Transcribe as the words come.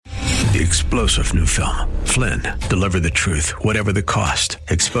The explosive new film, Flynn, deliver the truth, whatever the cost,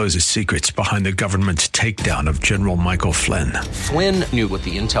 exposes secrets behind the government's takedown of General Michael Flynn. Flynn knew what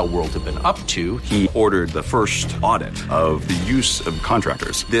the intel world had been up to. He ordered the first audit of the use of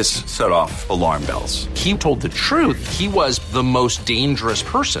contractors. This set off alarm bells. He told the truth. He was the most dangerous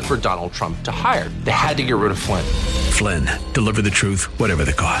person for Donald Trump to hire. They had to get rid of Flynn. Flynn, deliver the truth, whatever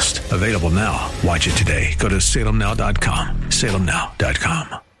the cost. Available now. Watch it today. Go to salemnow.com.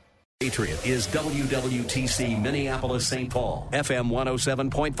 salemnow.com. Patriot is WWTC Minneapolis, St. Paul, FM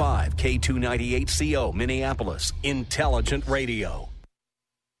 107.5, K298CO Minneapolis, Intelligent Radio.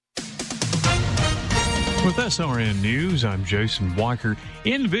 With SRN News, I'm Jason Walker.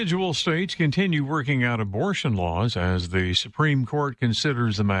 Individual states continue working out abortion laws as the Supreme Court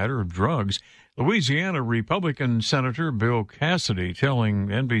considers the matter of drugs. Louisiana Republican Senator Bill Cassidy telling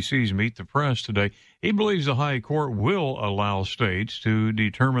NBC's Meet the Press today he believes the High Court will allow states to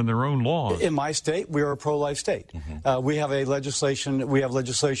determine their own laws. In my state, we are a pro-life state. We have legislation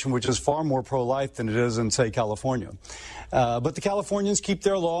which is far more pro-life than it is in, say, California. But the Californians keep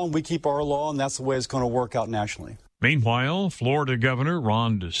their law and we keep our law, and that's the way it's going to work out nationally. Meanwhile, Florida Governor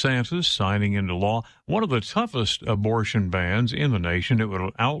Ron DeSantis signing into law one of the toughest abortion bans in the nation. It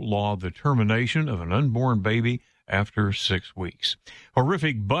would outlaw the termination of an unborn baby after 6 weeks.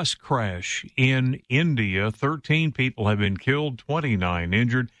 Horrific bus crash in India. 13 people have been killed, 29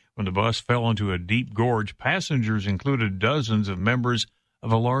 injured when the bus fell into a deep gorge. Passengers included dozens of members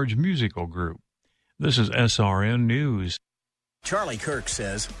of a large musical group. This is SRN News. Charlie Kirk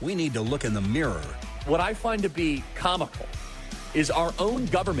says we need to look in the mirror. What I find to be comical is our own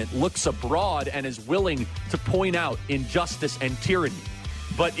government looks abroad and is willing to point out injustice and tyranny,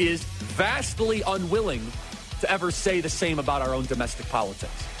 but is vastly unwilling to ever say the same about our own domestic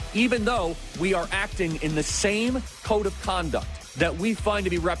politics, even though we are acting in the same code of conduct that we find to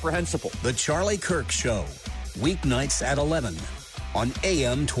be reprehensible. The Charlie Kirk Show, weeknights at 11 on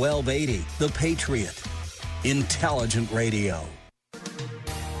AM 1280, The Patriot, Intelligent Radio.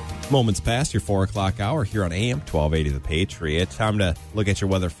 Moments past your 4 o'clock hour here on AM 1280 The Patriot. Time to look at your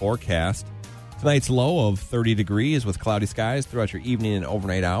weather forecast. Tonight's low of 30 degrees with cloudy skies throughout your evening and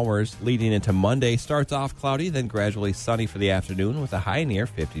overnight hours. Leading into Monday, starts off cloudy, then gradually sunny for the afternoon with a high near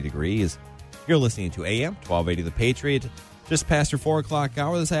 50 degrees. You're listening to AM 1280 The Patriot. Just past your 4 o'clock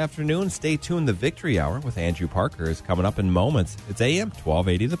hour this afternoon, stay tuned. The Victory Hour with Andrew Parker is coming up in moments. It's AM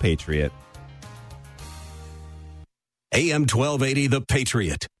 1280 The Patriot. AM 1280 The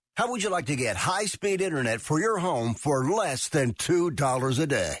Patriot. How would you like to get high-speed internet for your home for less than $2 a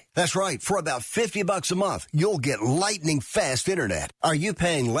day? That's right. For about $50 a month, you'll get lightning-fast internet. Are you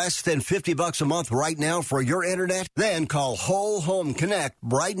paying less than $50 a month right now for your internet? Then call Whole Home Connect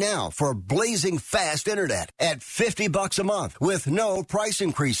right now for blazing fast internet at $50 a month with no price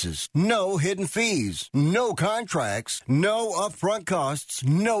increases, no hidden fees, no contracts, no upfront costs,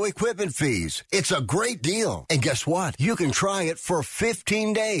 no equipment fees. It's a great deal. And guess what? You can try it for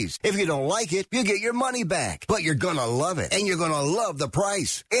 15 days. If you don't like it, you get your money back. But you're going to love it, and you're going to love the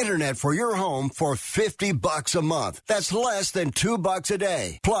price. Internet for your home for $50 a month. That's less than $2 a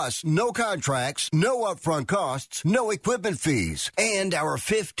day. Plus, no contracts, no upfront costs, no equipment fees, and our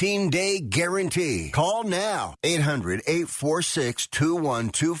 15-day guarantee. Call now.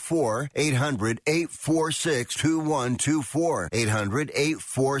 800-846-2124. 800-846-2124.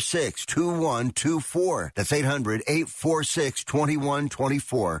 800-846-2124. That's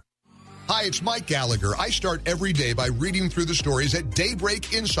 800-846-2124. Hi, it's Mike Gallagher. I start every day by reading through the stories at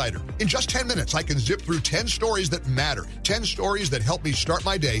Daybreak Insider. In just 10 minutes, I can zip through 10 stories that matter, 10 stories that help me start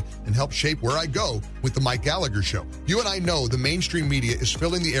my day and help shape where I go with The Mike Gallagher Show. You and I know the mainstream media is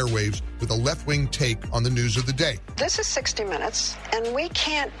filling the airwaves with a left-wing take on the news of the day. This is 60 Minutes, and we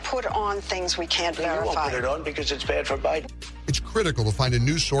can't put on things we can't verify. You won't put it on because it's bad for Biden. It's critical to find a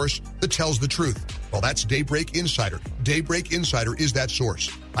news source that tells the truth. Well, that's Daybreak Insider. Daybreak Insider is that source.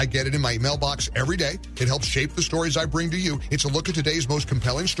 I get it in my mailbox every day. It helps shape the stories I bring to you. It's a look at today's most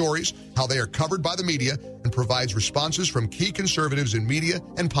compelling stories, how they are covered by the media, and provides responses from key conservatives in media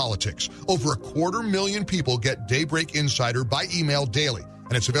and politics. Over 250,000 people get Daybreak Insider by email daily,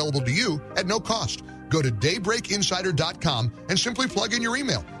 and it's available to you at no cost. Go to daybreakinsider.com and simply plug in your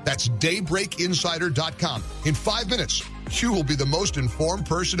email. That's daybreakinsider.com. In 5 minutes, you will be the most informed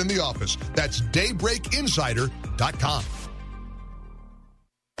person in the office. That's daybreakinsider.com.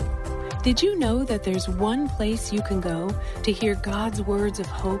 Did you know that there's one place you can go to hear God's words of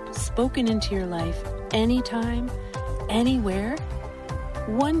hope spoken into your life anytime, anywhere?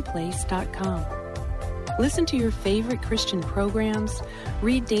 OnePlace.com. Listen to your favorite Christian programs,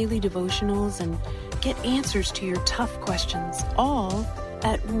 read daily devotionals, and get answers to your tough questions, all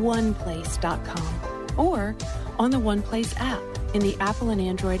at oneplace.com or on the OnePlace app in the Apple and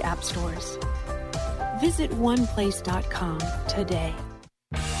Android app stores. Visit oneplace.com today.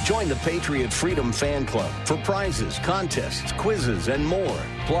 Join the Patriot Freedom Fan Club for prizes, contests, quizzes, and more.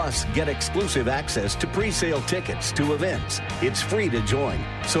 Plus, get exclusive access to pre-sale tickets to events. It's free to join.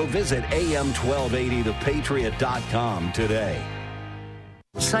 So visit am1280thepatriot.com today.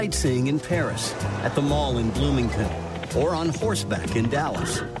 Sightseeing in Paris, at the mall in Bloomington, or on horseback in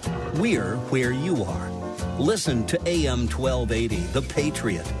Dallas. We're where you are. Listen to AM 1280, The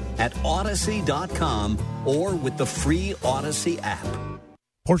Patriot, at Odyssey.com or with the free Odyssey app.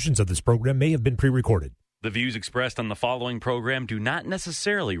 Portions of this program may have been pre-recorded. The views expressed on the following program do not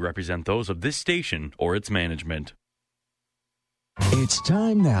necessarily represent those of this station or its management. It's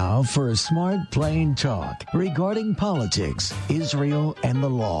time now for a smart, plain talk regarding politics, Israel, and the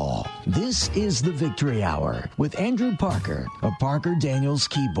law. This is the Victory Hour with Andrew Parker of Parker Daniels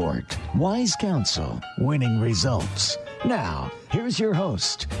Keyboard. Wise counsel, winning results. Now, here's your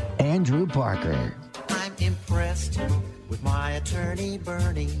host, Andrew Parker. I'm impressed with my attorney,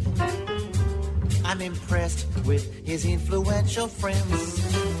 Bernie. I'm impressed with his influential friends.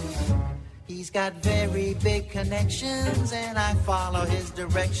 He's got very big connections, and I follow his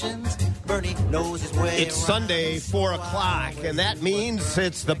directions. Bernie knows his way. It's Sunday, 4 o'clock, and that means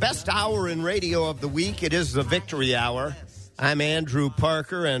it's the best hour in radio of the week. It is the Victory Hour. I'm Andrew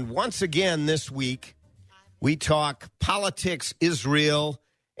Parker, and once again this week, we talk politics, Israel,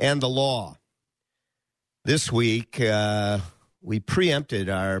 and the law. This week, we preempted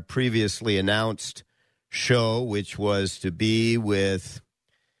our previously announced show, which was to be with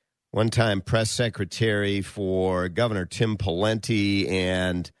one-time press secretary for Governor Tim Pawlenty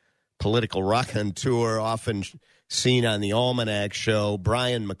and political raconteur, often seen on the Almanac show.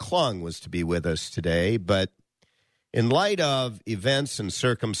 Brian McClung was to be with us today. But in light of events and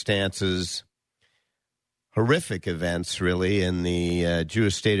circumstances, horrific events, really, in the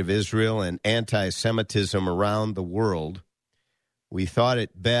Jewish state of Israel and anti-Semitism around the world, we thought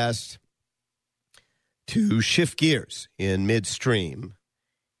it best to shift gears in midstream.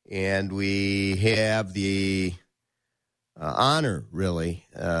 And we have the honor, really,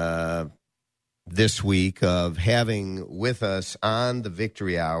 this week of having with us on the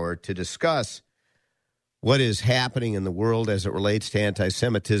Victory Hour to discuss what is happening in the world as it relates to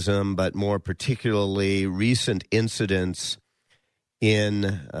anti-Semitism, but more particularly recent incidents in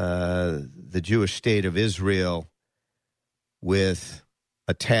the Jewish state of Israel with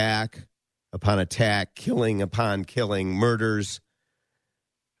attack upon attack, killing upon killing, murders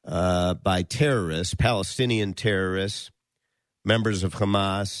by terrorists, Palestinian terrorists, members of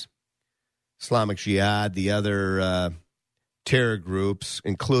Hamas, Islamic Jihad, the other terror groups,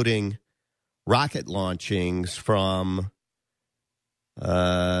 including rocket launchings from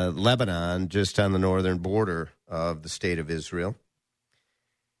Lebanon, just on the northern border of the state of Israel.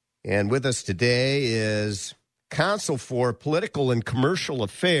 And with us today is Consul for Political and Commercial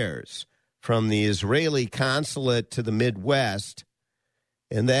Affairs from the Israeli Consulate to the Midwest,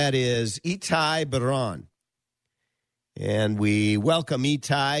 and that is Itai Biran. And we welcome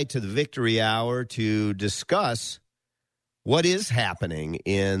Itai to the Victory Hour to discuss what is happening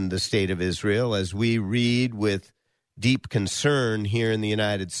in the state of Israel as we read with deep concern here in the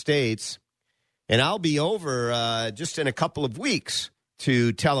United States. And I'll be over just in a couple of weeks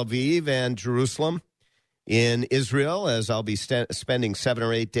to Tel Aviv and Jerusalem in Israel, as I'll be spending 7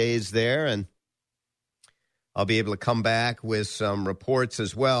 or 8 days there, and I'll be able to come back with some reports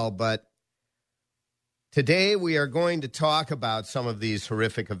as well. But today we are going to talk about some of these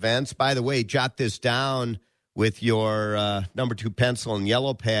horrific events. By the way, jot this down with your number 2 pencil and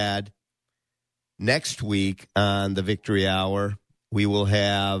yellow pad. Next week on the Victory Hour, we will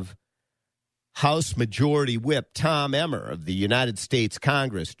have House Majority Whip Tom Emmer of the United States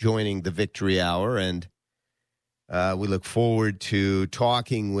Congress joining the Victory Hour, and we look forward to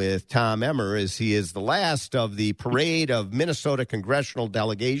talking with Tom Emmer as he is the last of the parade of Minnesota congressional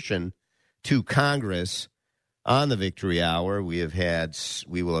delegation to Congress on the Victory Hour. We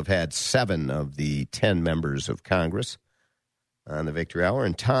will have had 7 of the 10 members of Congress on the Victory Hour,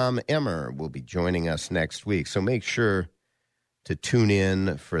 and Tom Emmer will be joining us next week. So make sure to tune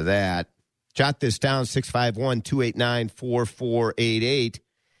in for that. Jot this down, 651-289-4488.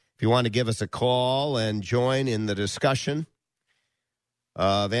 If you want to give us a call and join in the discussion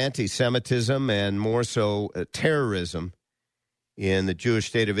of anti-Semitism and more so terrorism in the Jewish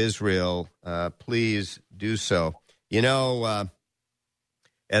state of Israel, please do so. You know,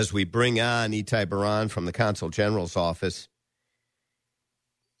 as we bring on Itai Biran from the Consul General's office,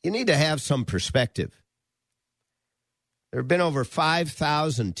 you need to have some perspective. There have been over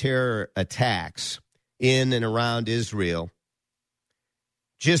 5,000 terror attacks in and around Israel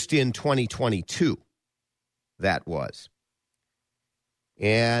just in 2022, that was.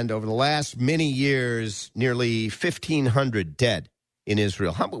 And over the last many years, nearly 1,500 dead in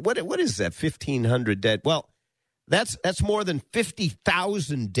Israel. What is that, 1,500 dead? Well, that's more than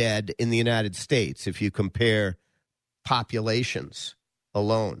 50,000 dead in the United States if you compare populations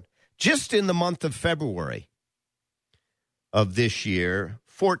alone. Just in the month of February of this year,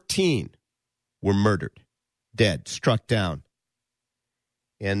 14 were murdered, dead, struck down.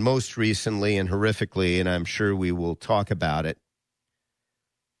 And most recently and horrifically, and I'm sure we will talk about it,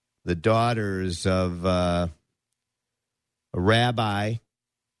 the daughters of a rabbi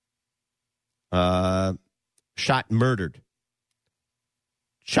shot and murdered,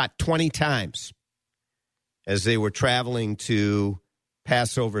 shot 20 times as they were traveling to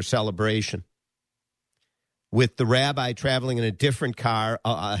Passover celebration, with the rabbi traveling in a different car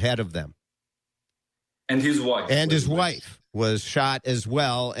ahead of them. And his wife. And his wife was shot as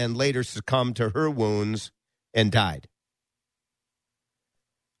well and later succumbed to her wounds and died.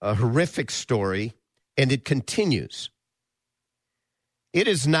 A horrific story, and it continues. It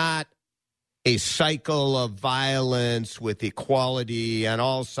is not a cycle of violence with equality on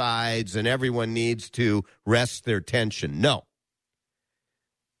all sides and everyone needs to rest their tension. No.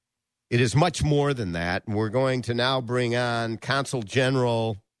 It is much more than that. We're going to now bring on Consul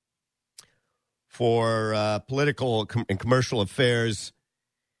General for Political and Commercial Affairs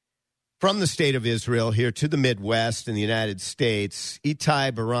from the state of Israel here to the Midwest in the United States,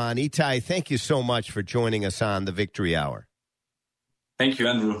 Itai Biran. Itai, thank you so much for joining us on the Victory Hour. Thank you,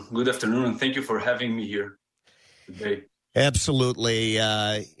 Andrew. Good afternoon, and thank you for having me here today. Absolutely.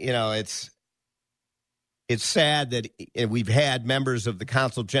 It's sad that we've had members of the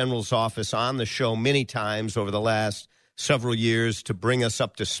Consul General's office on the show many times over the last several years to bring us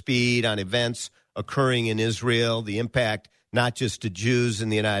up to speed on events occurring in Israel, the impact not just to Jews in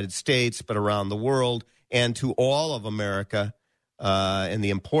the United States, but around the world, and to all of America, and the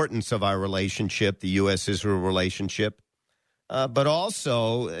importance of our relationship, the U.S.-Israel relationship, but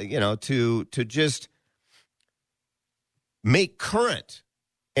also, to just make current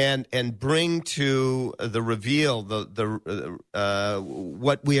and bring to the reveal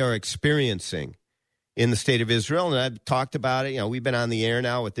what we are experiencing in the state of Israel. And I've talked about it. We've been on the air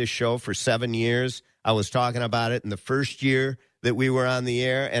now with this show for 7 years. I was talking about it in the first year that we were on the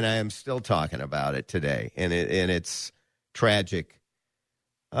air, and I am still talking about it today. And it's tragic.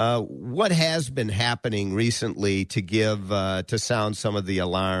 What has been happening recently to sound some of the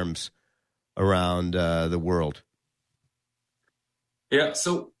alarms around the world? Yeah,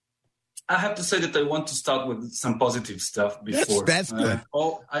 so I have to say that I want to start with some positive stuff before. That's good.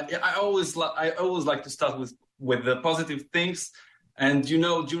 I always like to start with the positive things. And,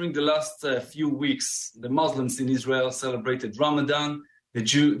 during the last few weeks, the Muslims in Israel celebrated Ramadan, the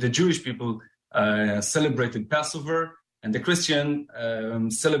Jewish people celebrated Passover, and the Christian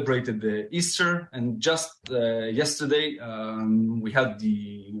celebrated the Easter. And just yesterday, we had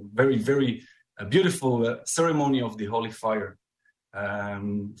the very, very beautiful ceremony of the Holy Fire.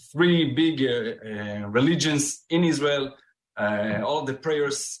 3 big religions in Israel, all the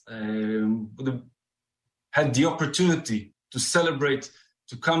prayers had the opportunity to celebrate,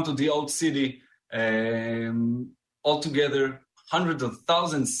 to come to the old city, altogether hundreds of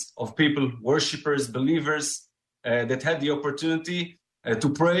thousands of people, worshippers, believers, that had the opportunity to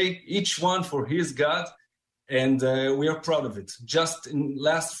pray, each one for his God, and we are proud of it. Just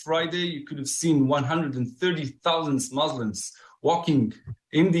last Friday, you could have seen 130,000 Muslims walking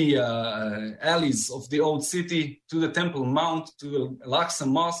in the alleys of the old city to the Temple Mount, to Al-Aqsa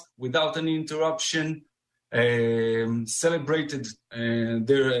Mosque without any interruption, celebrated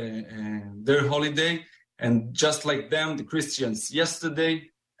their holiday. And just like them, the Christians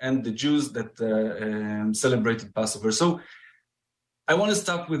yesterday and the Jews that celebrated Passover. So I want to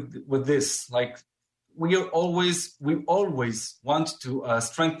start with this. Like we always want to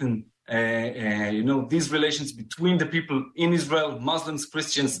strengthen these relations between the people in Israel, Muslims,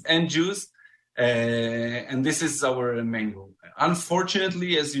 Christians, and Jews. And this is our main goal.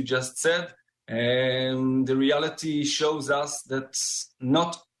 Unfortunately, as you just said, the reality shows us that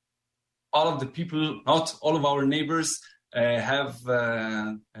not all of the people, not all of our neighbors have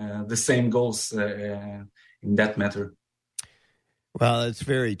the same goals in that matter. Well, it's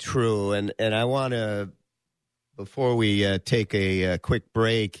very true. And I want to, before we take a quick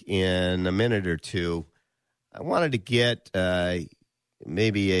break in a minute or two, I wanted to get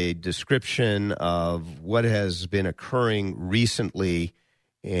maybe a description of what has been occurring recently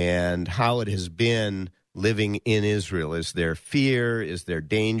and how it has been living in Israel? Is there fear? Is there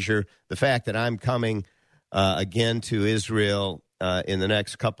danger? The fact that I'm coming again to Israel in the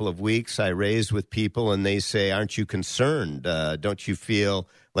next couple of weeks, I raise with people and they say, aren't you concerned? Don't you feel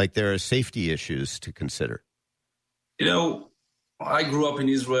like there are safety issues to consider? You know, I grew up in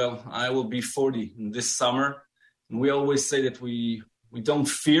Israel. I will be 40 this summer. And we always say that we don't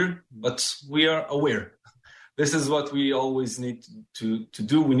fear, but we are aware. This is what we always need to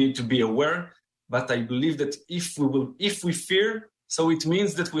do. We need to be aware. But I believe that if we fear, so it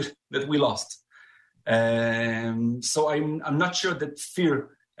means that we lost. So I'm not sure that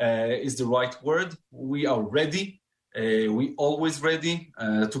fear is the right word. We are ready. We always ready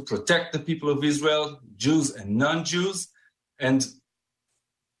to protect the people of Israel, Jews and non-Jews. And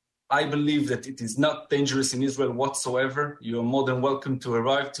I believe that it is not dangerous in Israel whatsoever. You are more than welcome to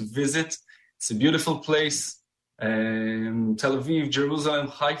arrive to visit. It's a beautiful place. Tel Aviv, Jerusalem,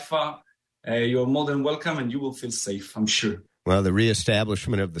 Haifa. You are more than welcome and you will feel safe, I'm sure. Well, the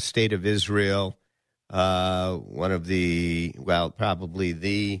reestablishment of the State of Israel, one of the, probably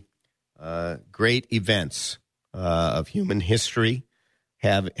the great events of human history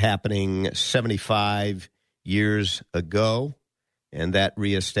happening 75 years ago. And that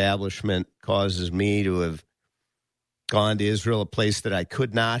reestablishment causes me to have gone to Israel, a place that I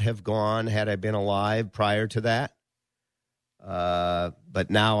could not have gone had I been alive prior to that. But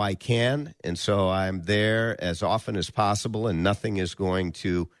now I can, and so I'm there as often as possible, and nothing is going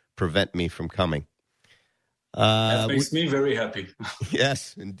to prevent me from coming. That makes me very happy.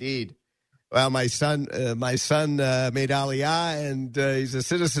 Yes, indeed. Well, my son made Aliyah, and he's a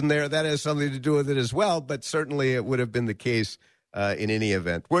citizen there. That has something to do with it as well, but certainly it would have been the case in any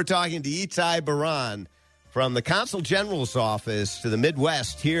event. We're talking to Itai Biran from the Consul General's office to the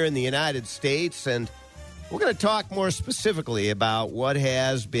Midwest here in the United States, and we're going to talk more specifically about what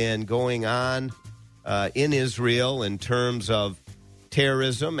has been going on in Israel in terms of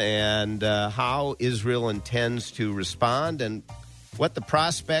terrorism and how Israel intends to respond and what the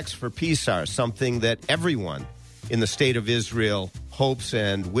prospects for peace are, something that everyone in the state of Israel hopes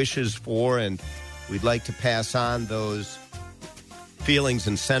and wishes for, and we'd like to pass on those feelings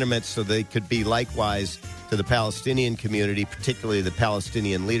and sentiments so they could be likewise to the Palestinian community, particularly the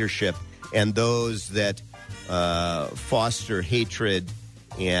Palestinian leadership and those that foster hatred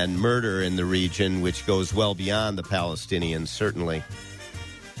and murder in the region, which goes well beyond the Palestinians, certainly.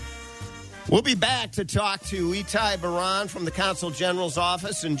 We'll be back to talk to Itai Biran from the Consul General's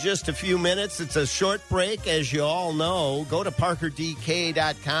office in just a few minutes. It's a short break, as you all know. Go to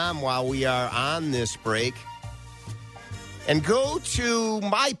parkerdk.com while we are on this break. And go to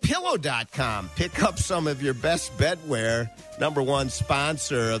mypillow.com. Pick up some of your best bedwear. Number one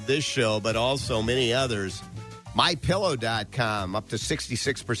sponsor of this show, but also many others. mypillow.com. Up to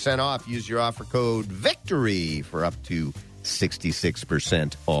 66% off. Use your offer code VICTORY for up to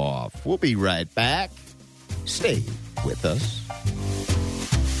 66% off. We'll be right back. Stay with us.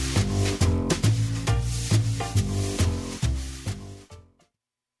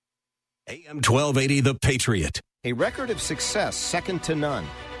 AM 1280, The Patriot. A record of success second to none.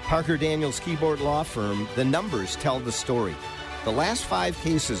 Parker Daniels Keyboard Law Firm, the numbers tell the story. The last 5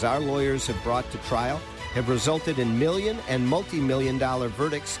 cases our lawyers have brought to trial have resulted in million and multi-million-dollar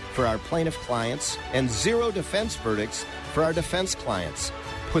verdicts for our plaintiff clients and 0 defense verdicts for our defense clients.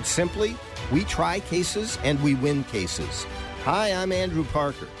 Put simply, we try cases and we win cases. Hi, I'm Andrew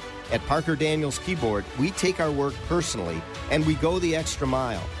Parker. At Parker Daniels Keyboard, we take our work personally and we go the extra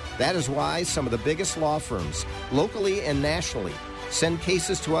mile. That is why some of the biggest law firms, locally and nationally, send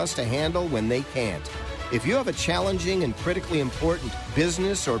cases to us to handle when they can't. If you have a challenging and critically important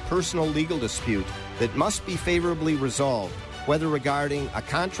business or personal legal dispute that must be favorably resolved, whether regarding a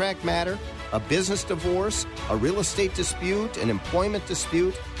contract matter, a business divorce, a real estate dispute, an employment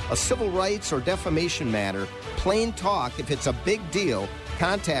dispute, a civil rights or defamation matter, plain talk, if it's a big deal,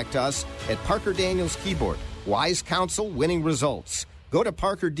 contact us at Parker Daniels Keyboard. Wise counsel, winning results. Go to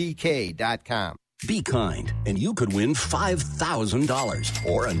parkerdk.com. Be kind, and you could win $5,000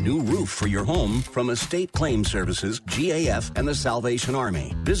 or a new roof for your home from Estate Claim Services, GAF, and the Salvation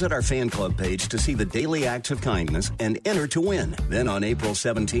Army. Visit our fan club page to see the daily acts of kindness and enter to win. Then on April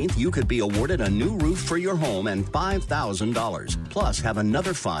 17th, you could be awarded a new roof for your home and $5,000. Plus, have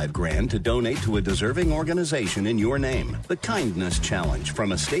another $5,000 to donate to a deserving organization in your name. The Kindness Challenge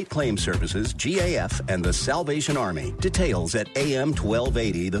from Estate Claim Services, GAF, and the Salvation Army. Details at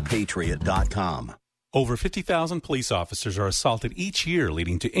am1280thepatriot.com. Over 50,000 police officers are assaulted each year,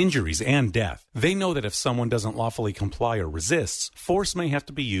 leading to injuries and death. They know that if someone doesn't lawfully comply or resists, force may have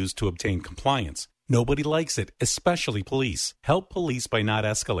to be used to obtain compliance. Nobody likes it, especially police. Help police by not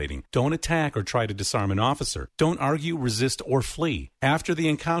escalating. Don't attack or try to disarm an officer. Don't argue, resist, or flee. After the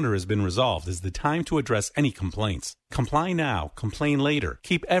encounter has been resolved is the time to address any complaints. Comply now, complain later.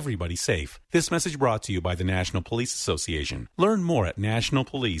 Keep everybody safe. This message brought to you by the National Police Association. Learn more at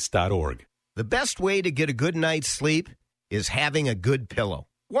nationalpolice.org. The best way to get a good night's sleep is having a good pillow.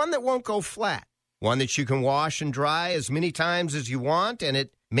 One that won't go flat. One that you can wash and dry as many times as you want, and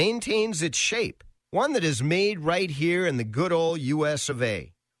it maintains its shape. One that is made right here in the good old U.S. of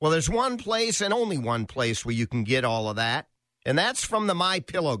A. Well, there's one place and only one place where you can get all of that, and that's from the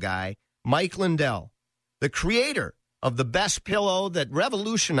MyPillow guy, Mike Lindell, the creator of the best pillow that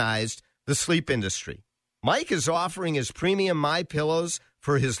revolutionized the sleep industry. Mike is offering his premium MyPillows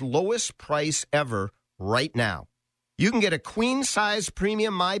for his lowest price ever right now. You can get a queen-size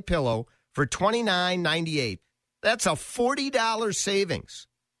premium MyPillow for $29.98. That's a $40 savings.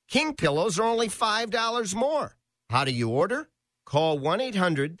 King pillows are only $5 more. How do you order? Call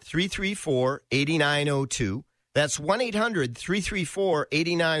 1-800-334-8902. That's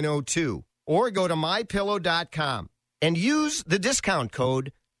 1-800-334-8902. Or go to mypillow.com and use the discount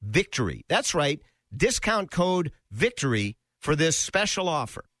code VICTORY. That's right, discount code VICTORY for this special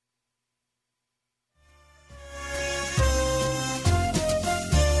offer.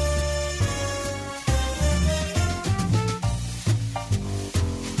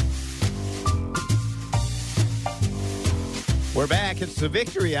 We're back. It's the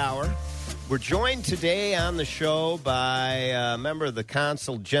Victory Hour. We're joined today on the show by a member of the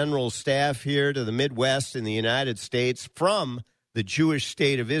Consul General staff here to the Midwest in the United States from the Jewish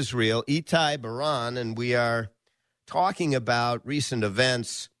state of Israel, Itai Biran, and we are talking about recent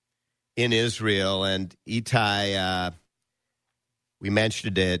events in Israel. And Itai, we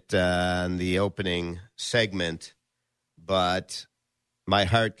mentioned it in the opening segment, but my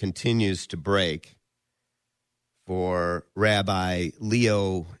heart continues to break for Rabbi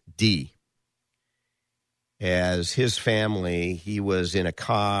Leo D. As his family, he was in a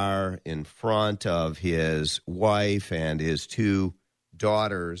car in front of his wife and his two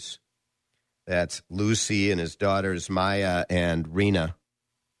daughters. That's Lucy and his daughters Maya and Rena.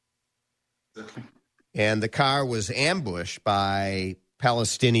 And the car was ambushed by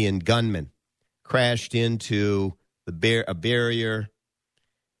Palestinian gunmen, crashed into a barrier.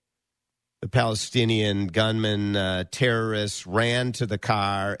 The Palestinian gunmen, terrorists, ran to the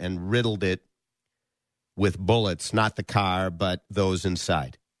car and riddled it with bullets, not the car, but those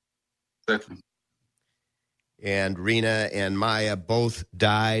inside. Exactly. And Rena and Maya both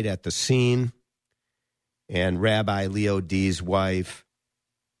died at the scene. And Rabbi Leo D's wife,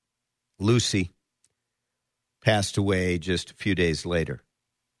 Lucy, passed away just a few days later.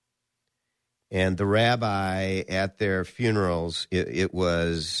 And the rabbi at their funerals, it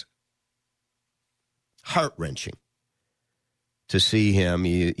was heart-wrenching to see him.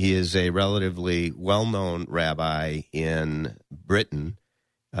 He is a relatively well-known rabbi in Britain,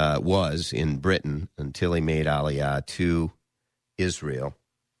 was in Britain until he made Aliyah to Israel.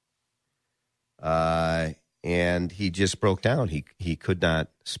 And he just broke down. He could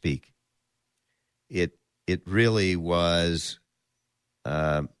not speak. It really was,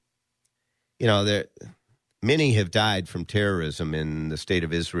 there many have died from terrorism in the state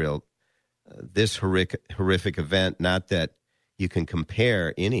of Israel. This horrific event, not that you can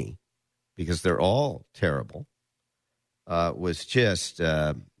compare any, because they're all terrible, was just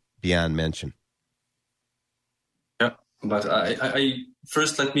beyond mention. Yeah, but I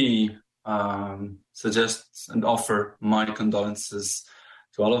first let me suggest and offer my condolences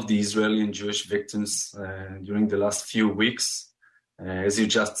to all of the Israeli and Jewish victims during the last few weeks. As you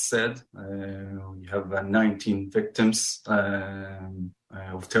just said, you have 19 victims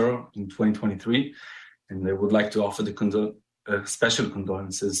of terror in 2023, and I would like to offer the special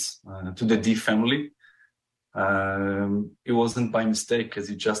condolences to the D family. It wasn't by mistake,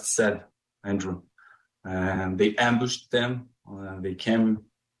 as you just said, Andrew. They ambushed them. They came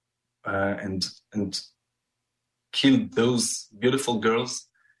and killed those beautiful girls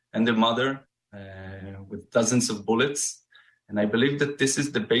and their mother with dozens of bullets. And I believe that this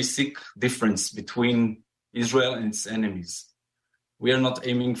is the basic difference between Israel and its enemies. We are not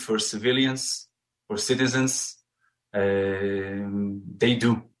aiming for civilians, for citizens. They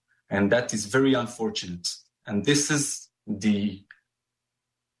do. And that is very unfortunate. And this is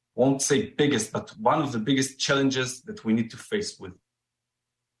won't say biggest, but one of the biggest challenges that we need to face with.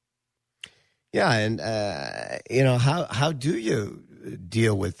 Yeah, and, how do you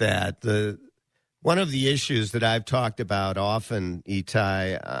deal with that? One of the issues that I've talked about often,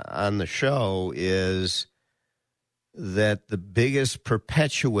 Itai, on the show is that the biggest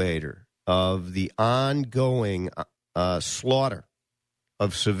perpetuator of the ongoing slaughter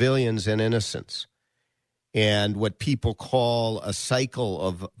of civilians and innocents and what people call a cycle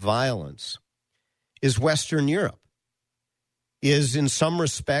of violence is Western Europe, is in some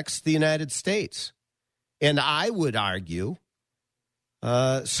respects the United States. And I would argue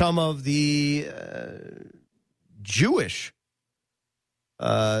some of the Jewish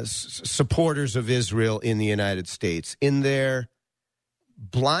supporters of Israel in the United States, in their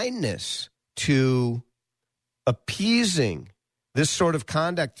blindness to appeasing this sort of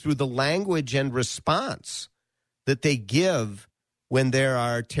conduct through the language and response that they give when there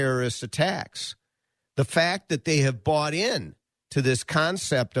are terrorist attacks. The fact that they have bought in to this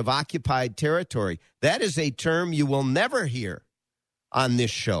concept of occupied territory, that is a term you will never hear on this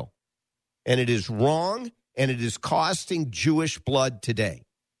show. And it is wrong, and it is costing Jewish blood today.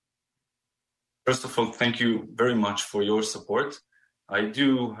 First of all, thank you very much for your support. I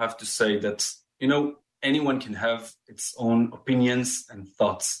do have to say that, anyone can have its own opinions and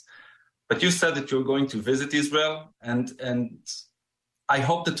thoughts. But you said that you're going to visit Israel, and I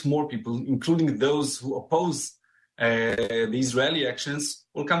hope that more people, including those who oppose the Israeli actions,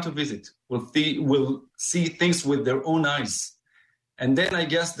 will come to visit, will see things with their own eyes. And then I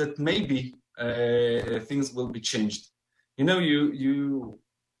guess that maybe things will be changed. You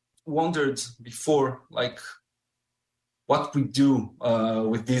wondered before, what we do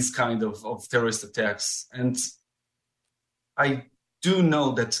with these kind of terrorist attacks. And I do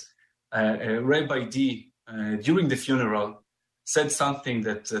know that Rabbi D, during the funeral, said something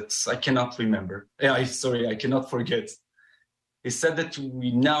that I cannot remember. I cannot forget. He said that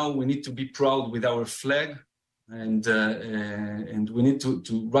we need to be proud with our flag, and we need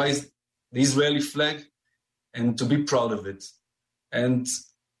to raise the Israeli flag and to be proud of it. And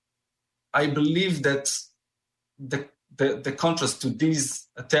I believe that the contrast to these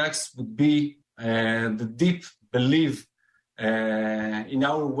attacks would be the deep belief in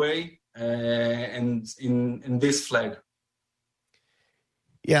our way and in this flag.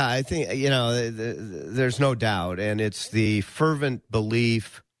 Yeah, I think, there's no doubt. And it's the fervent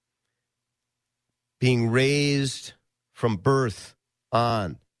belief being raised from birth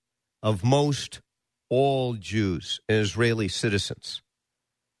on of most all Jews and Israeli citizens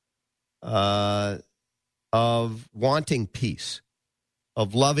of wanting peace,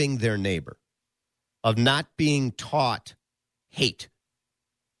 of loving their neighbor, of not being taught hate,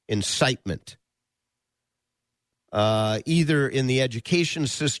 incitement, either in the education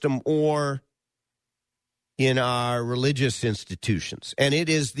system or in our religious institutions. And it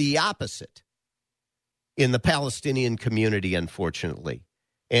is the opposite in the Palestinian community, unfortunately,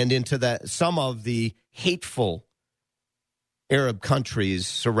 and into some of the hateful Arab countries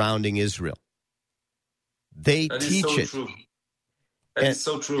surrounding Israel. They teach it. True. That is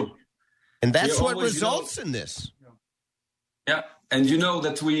so true. And that's what results in this. Yeah. And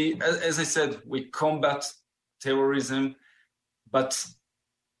that we, as I said, we combat terrorism, but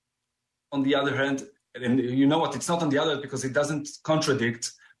on the other hand, and you know what, it's not on the other because it doesn't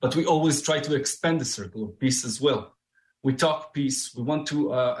contradict, but we always try to expand the circle of peace as well. We talk peace. We want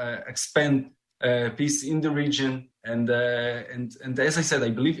to expand peace in the region. And as I said, I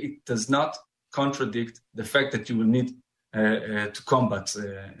believe it does not contradict the fact that you will need to combat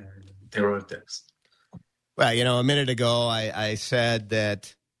terror attacks. Well, a minute ago, I said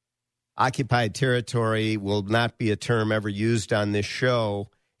that occupied territory will not be a term ever used on this show.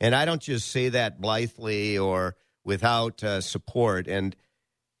 And I don't just say that blithely or without support. And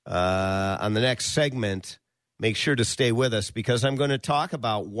on the next segment, make sure to stay with us because I'm going to talk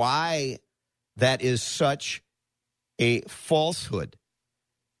about why that is such a falsehood,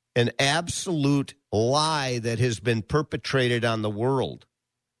 an absolute lie that has been perpetrated on the world.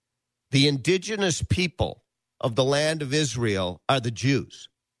 The indigenous people of the land of Israel are the Jews.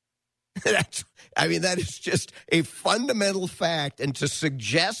 That is just a fundamental fact. And to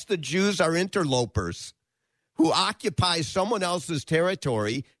suggest the Jews are interlopers who occupy someone else's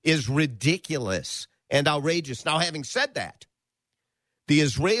territory is ridiculous and outrageous. Now, having said that, the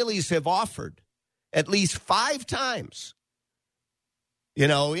Israelis have offered at least 5 times,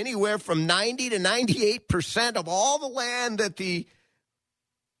 anywhere from 90 to 98% of all the land that the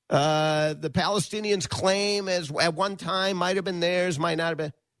Palestinians claim as at one time might have been theirs, might not have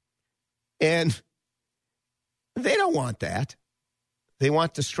been. And they don't want that. They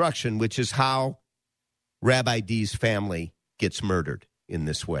want destruction, which is how Rabbi D's family gets murdered in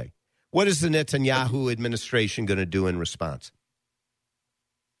this way. What is the Netanyahu administration going to do in response?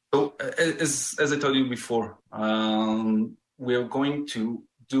 So, as I told you before, we are going to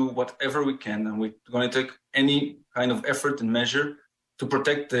do whatever we can, and we're going to take any kind of effort and measure to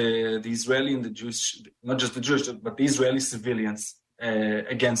protect the Israeli and the Jewish, not just the Jewish, but the Israeli civilians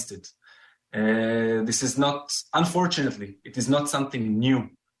against it. This is not, unfortunately, it is not something new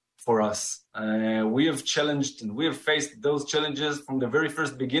for us. We have challenged and we have faced those challenges from the very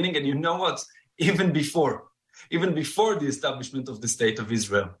first beginning. And you know what? Even before the establishment of the State of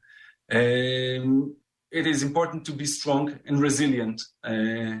Israel. It is important to be strong and resilient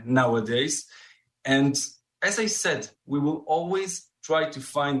nowadays. And as I said, we will always try to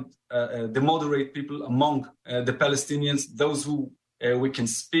find the moderate people among the Palestinians, those who we can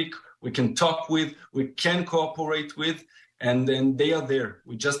speak, we can talk with, we can cooperate with, and then they are there.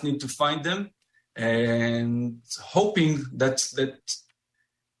 We just need to find them, and hoping that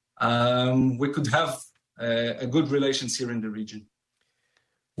we could have a good relations here in the region.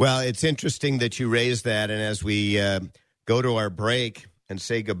 Well, it's interesting that you raised that, and as we go to our break and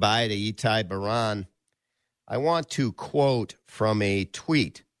say goodbye to Itai Biran, I want to quote from a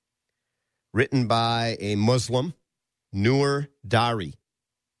tweet written by a Muslim, Noor Dari,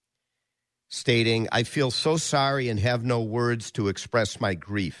 stating, "I feel so sorry and have no words to express my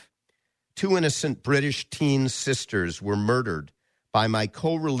grief. 2 innocent British teen sisters were murdered by my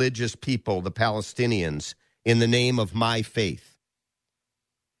co-religious people, the Palestinians, in the name of my faith.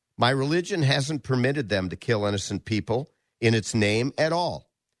 My religion hasn't permitted them to kill innocent people in its name at all.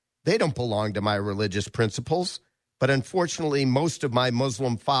 They don't belong to my religious principles, but unfortunately most of my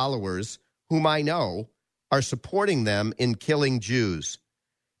Muslim followers, whom I know, are supporting them in killing Jews,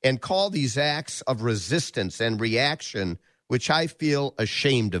 and call these acts of resistance and reaction, which I feel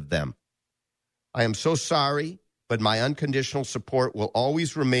ashamed of them. I am so sorry, but my unconditional support will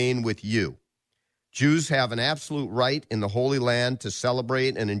always remain with you. Jews have an absolute right in the Holy Land to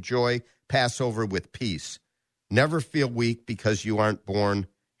celebrate and enjoy Passover with peace. Never feel weak because you aren't born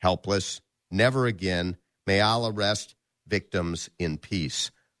helpless. Never again. May Allah rest victims in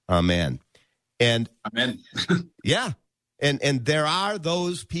peace. Amen." And Amen. yeah. And there are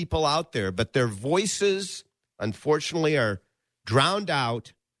those people out there, but their voices, unfortunately, are drowned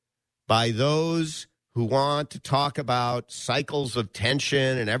out by those who want to talk about cycles of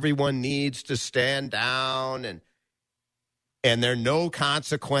tension and everyone needs to stand down and there are no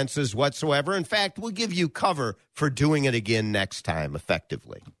consequences whatsoever. In fact, we'll give you cover for doing it again next time,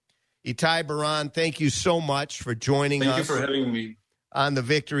 effectively. Itai Biran, thank you so much for joining us. Thank you for having me on the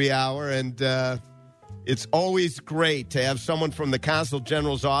Victory Hour, and it's always great to have someone from the Consul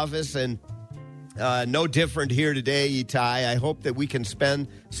General's office, and no different here today, Itai. I hope that we can spend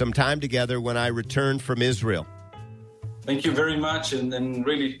some time together when I return from Israel. Thank you very much, and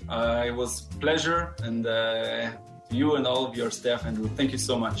really, it was a pleasure, and you and all of your staff, Andrew, thank you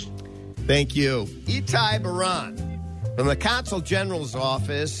so much. Thank you. Itai Biran from the Consul General's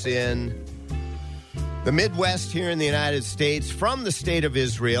office in the Midwest here in the United States, from the State of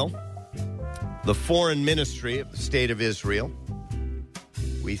Israel, the Foreign Ministry of the State of Israel.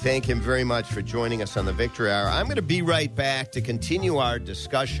 We thank him very much for joining us on the Victory Hour. I'm going to be right back to continue our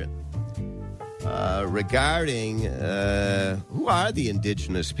discussion regarding who are the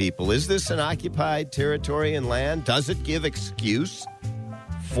indigenous people. Is this an occupied territory and land? Does it give excuse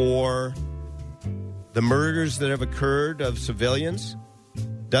for the murders that have occurred of civilians?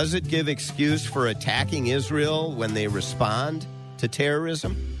 Does it give excuse for attacking Israel when they respond to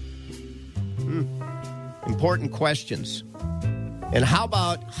terrorism? Important questions. And how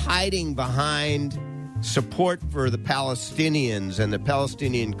about hiding behind support for the Palestinians and the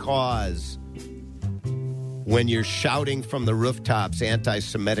Palestinian cause when you're shouting from the rooftops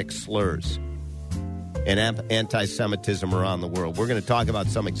anti-Semitic slurs and anti-Semitism around the world? We're going to talk about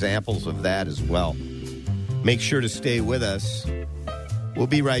some examples of that as well. Make sure to stay with us. We'll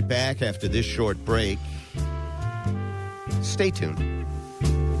be right back after this short break. Stay tuned.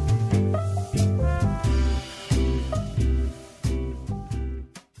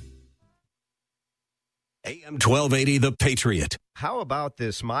 AM 1280, The Patriot. How about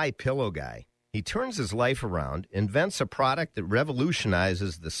this MyPillow guy? He turns his life around, invents a product that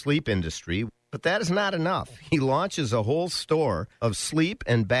revolutionizes the sleep industry, but that is not enough. He launches a whole store of sleep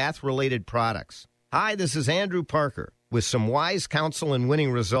and bath-related products. Hi, this is Andrew Parker with some wise counsel and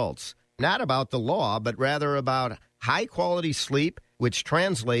winning results. Not about the law, but rather about high-quality sleep, which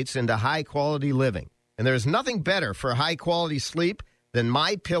translates into high-quality living. And there's nothing better for high-quality sleep than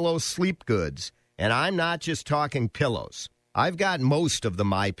MyPillow sleep goods. And I'm not just talking pillows. I've got most of the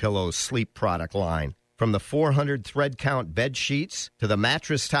MyPillow sleep product line, from the 400 thread count bed sheets to the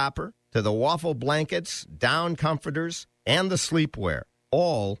mattress topper to the waffle blankets, down comforters, and the sleepwear,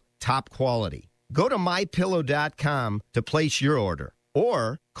 all top quality. Go to MyPillow.com to place your order.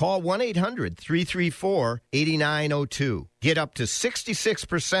 or call 1-800-334-8902. Get up to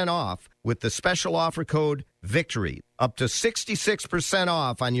 66% off with the special offer code VICTORY. Up to 66%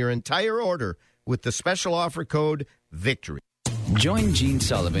 off on your entire order with the special offer code VICTORY. Join Gene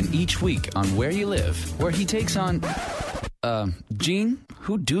Sullivan each week on Where You Live, where he takes on... Gene,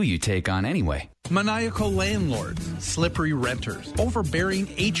 who do you take on anyway? Maniacal landlords, slippery renters, overbearing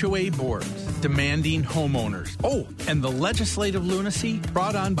HOA boards, demanding homeowners. Oh, and the legislative lunacy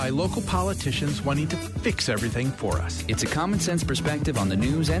brought on by local politicians wanting to fix everything for us. It's a common sense perspective on the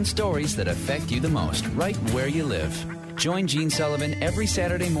news and stories that affect you the most, right where you live. Join Gene Sullivan every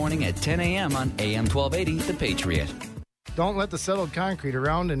Saturday morning at 10 a.m. on AM 1280, The Patriot. Don't let the settled concrete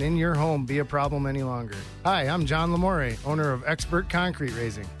around and in your home be a problem any longer. Hi, I'm John Lamore, owner of Expert Concrete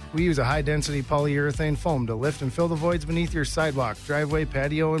Raising. We use a high-density polyurethane foam to lift and fill the voids beneath your sidewalk, driveway,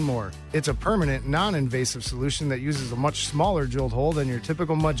 patio, and more. It's a permanent, non-invasive solution that uses a much smaller drilled hole than your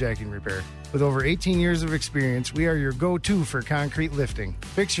typical mudjacking repair. With over 18 years of experience, we are your go-to for concrete lifting.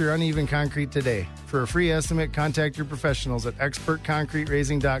 Fix your uneven concrete today. For a free estimate, contact your professionals at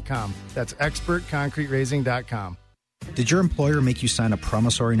expertconcreteraising.com. That's expertconcreteraising.com. Did your employer make you sign a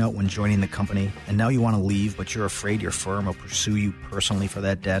promissory note when joining the company, and now you want to leave, but you're afraid your firm will pursue you personally for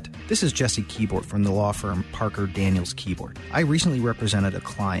that debt? This is Jesse Keyboard from the law firm Parker Daniels Keyboard. I recently represented a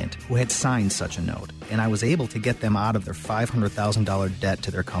client who had signed such a note, and I was able to get them out of their $500,000 debt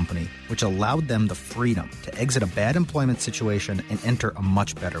to their company, which allowed them the freedom to exit a bad employment situation and enter a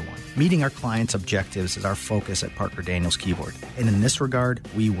much better one. Meeting our clients' objectives is our focus at Parker Daniels Keyboard, and in this regard,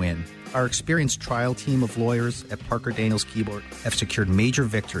 we win. Our experienced trial team of lawyers at Parker Daniels Keyboard have secured major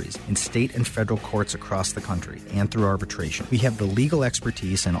victories in state and federal courts across the country and through arbitration. We have the legal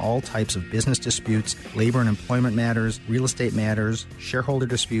expertise in all types of business disputes, labor and employment matters, real estate matters, shareholder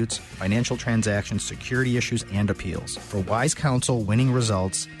disputes, financial transactions, security issues, and appeals. For wise counsel, winning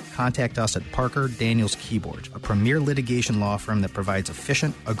results, contact us at Parker Daniels Keyboard, a premier litigation law firm that provides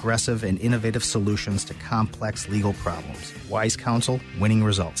efficient, aggressive, and innovative solutions to complex legal problems. Wise counsel, winning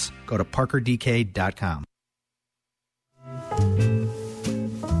results. Go to parkerdk.com.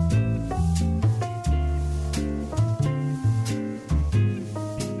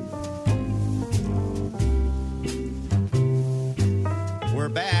 We're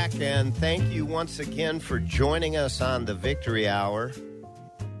back, and thank you once again for joining us on the Victory Hour.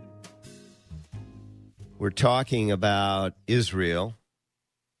 We're talking about Israel,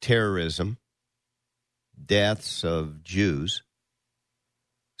 terrorism, deaths of Jews,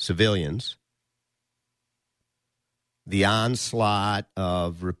 civilians, the onslaught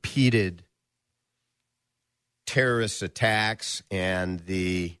of repeated terrorist attacks, and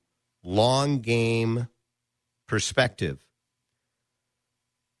the long game perspective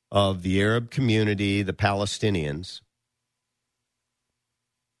of the Arab community, the Palestinians.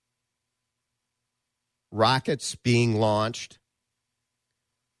 Rockets being launched,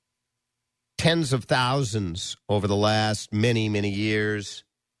 tens of thousands over the last many, many years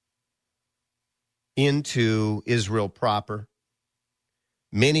into Israel proper.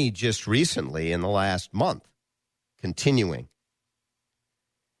 Many just recently in the last month, continuing.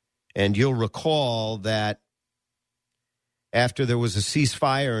 And you'll recall that after there was a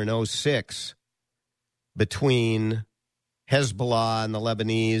ceasefire in 2006 between Hezbollah and the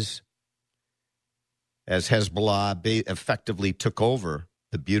Lebanese, as Hezbollah effectively took over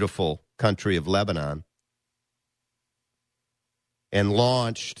the beautiful country of Lebanon and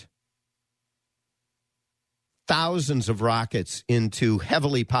launched thousands of rockets into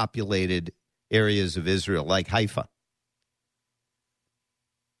heavily populated areas of Israel, like Haifa.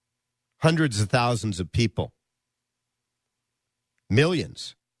 Hundreds of thousands of people,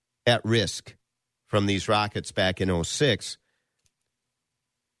 millions at risk from these rockets back in 2006.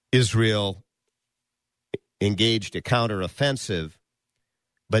 Israel engaged a counteroffensive,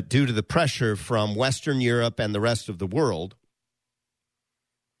 but due to the pressure from Western Europe and the rest of the world,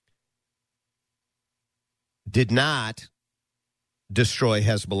 did not destroy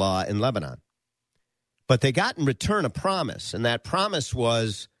Hezbollah in Lebanon. But they got in return a promise, and that promise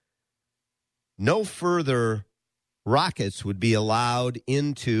was no further rockets would be allowed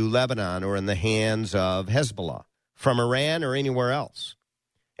into Lebanon or in the hands of Hezbollah from Iran or anywhere else.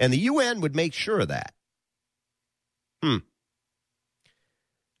 And the UN would make sure of that.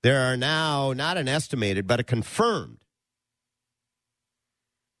 There are now not an estimated, but a confirmed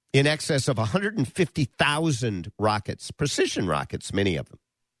in excess of 150,000 rockets, precision rockets, many of them,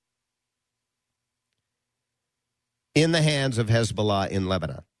 in the hands of Hezbollah in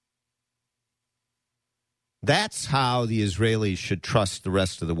Lebanon. That's how the Israelis should trust the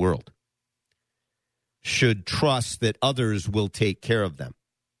rest of the world. should trust that others will take care of them.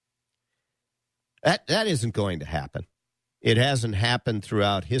 That isn't going to happen. It hasn't happened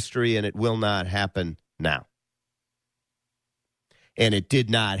throughout history, and it will not happen now. And it did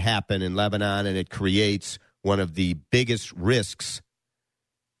not happen in Lebanon, and it creates one of the biggest risks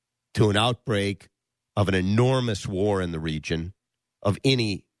to an outbreak of an enormous war in the region of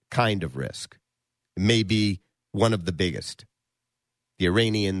any kind of risk. It may be one of the biggest. The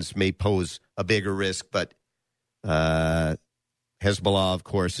Iranians may pose a bigger risk, but Hezbollah, of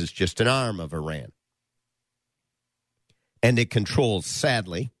course, is just an arm of Iran. And it controls,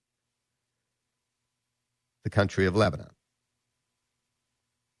 sadly, the country of Lebanon.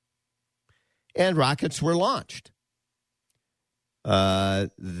 And rockets were launched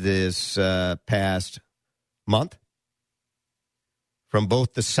this past month from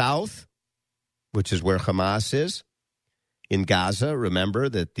both the south, which is where Hamas is, in Gaza. Remember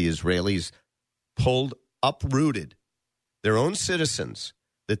that the Israelis uprooted their own citizens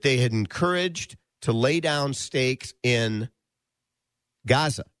that they had encouraged to lay down stakes in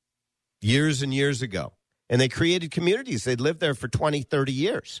Gaza years and years ago. And they created communities. They'd lived there for 20, 30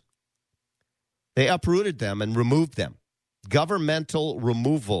 years. They uprooted them and removed them. Governmental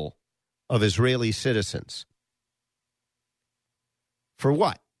removal of Israeli citizens. For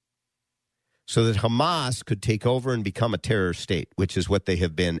what? So that Hamas could take over and become a terror state, which is what they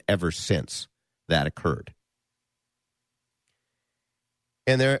have been ever since that occurred.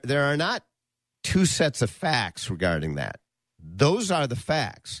 And there are not two sets of facts regarding that. Those are the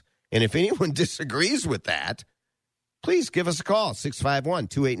facts. And if anyone disagrees with that, please give us a call,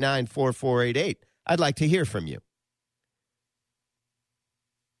 651-289-4488. I'd like to hear from you.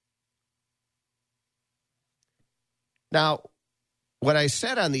 Now, what I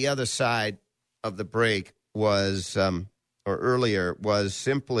said on the other side of the break was, or earlier, was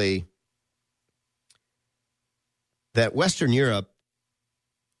simply that Western Europe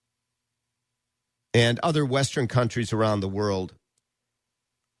and other Western countries around the world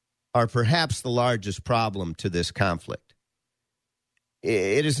are perhaps the largest problem to this conflict.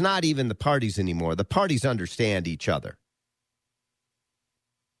 It is not even the parties anymore. The parties understand each other.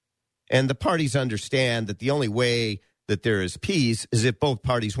 And the parties understand that the only way that there is peace is if both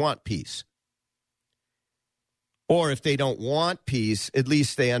parties want peace. Or if they don't want peace, at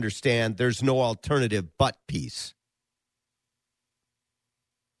least they understand there's no alternative but peace.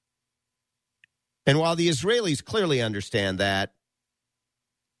 And while the Israelis clearly understand that,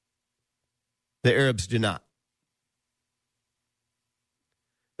 the Arabs do not.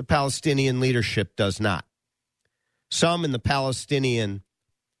 The Palestinian leadership does not. Some in the Palestinian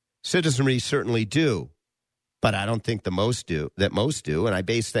citizenry certainly do, but I don't think most do, and I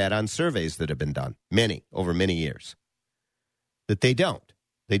base that on surveys that have been done, over many years, that they don't.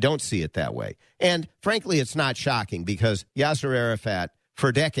 They don't see it that way. And frankly, it's not shocking because Yasser Arafat,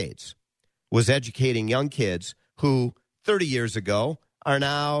 for decades, was educating young kids who 30 years ago are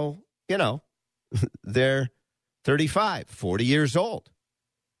now, they're 35, 40 years old.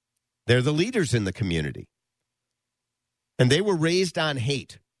 They're the leaders in the community. And they were raised on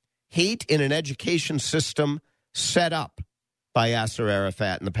hate. Hate in an education system set up by Yasser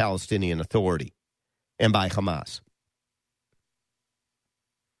Arafat and the Palestinian Authority and by Hamas.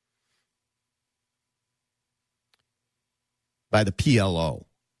 By the PLO,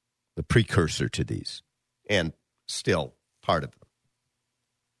 the precursor to these, and still part of them.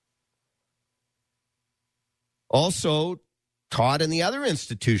 Also taught in the other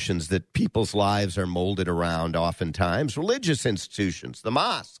institutions that people's lives are molded around, oftentimes, religious institutions, the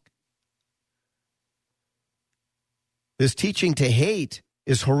mosque. This teaching to hate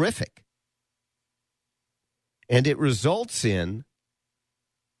is horrific. And it results in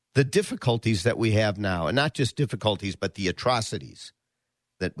the difficulties that we have now. And not just difficulties, but the atrocities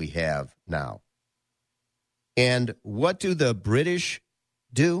that we have now. And what do the British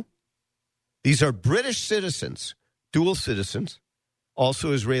do? These are British citizens, dual citizens,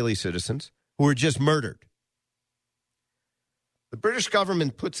 also Israeli citizens, who were just murdered. The British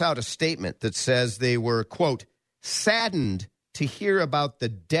government puts out a statement that says they were, quote, saddened to hear about the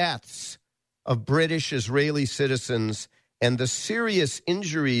deaths of British Israeli citizens and the serious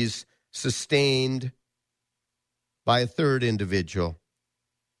injuries sustained by a third individual,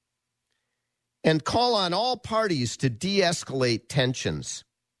 and call on all parties to de-escalate tensions.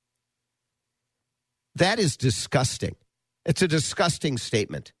 That is disgusting. It's a disgusting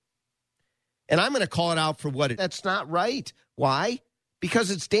statement. And I'm going to call it out for what that's not right. Why?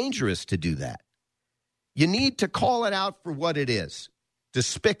 Because it's dangerous to do that. You need to call it out for what it is.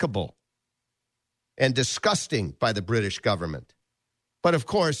 Despicable and disgusting by the British government. But of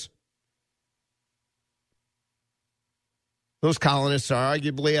course, Those colonists are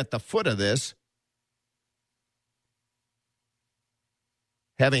arguably at the foot of this,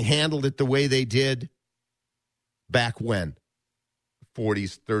 having handled it the way they did back when,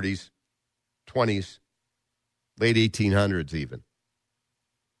 40s, 30s, 20s, late 1800s even.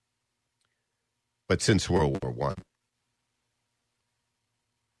 But since World War I.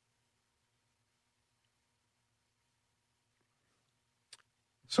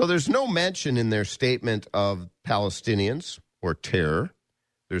 So there's no mention in their statement of Palestinians or terror.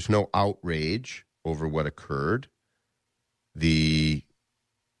 There's no outrage over what occurred. The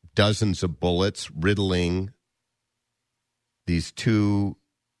dozens of bullets riddling these two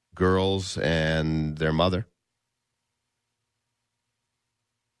girls and their mother.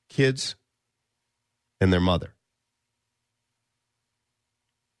 Kids and their mother.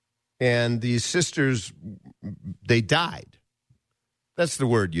 And these sisters, they died. That's the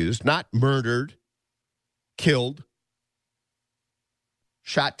word used. Not murdered, killed,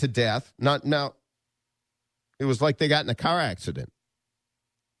 shot to death. Now, it was like they got in a car accident.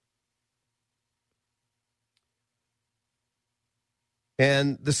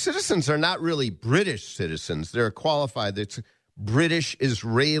 And the citizens are not really British citizens. They're qualified. It's British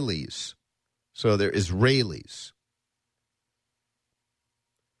Israelis. So they're Israelis.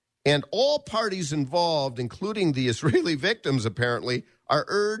 And all parties involved, including the Israeli victims, apparently, are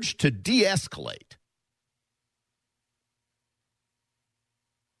urged to de-escalate.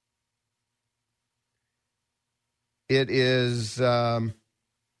 It is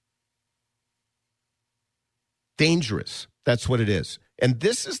dangerous. That's what it is. And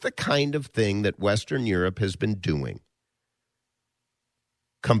this is the kind of thing that Western Europe has been doing.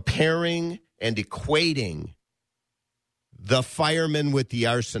 Comparing and equating the fireman with the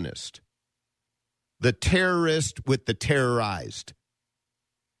arsonist, the terrorist with the terrorized,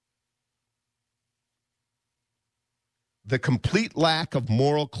 the complete lack of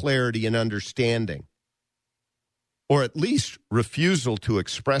moral clarity and understanding, or at least refusal to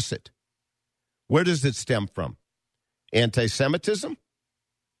express it. Where does it stem from? Anti-Semitism?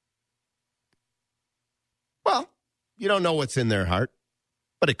 Well, you don't know what's in their heart,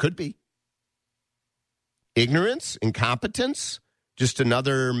 but it could be. Ignorance, incompetence, just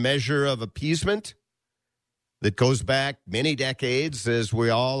another measure of appeasement that goes back many decades, as we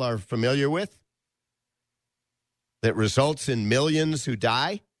all are familiar with, that results in millions who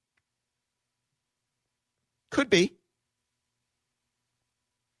die? Could be.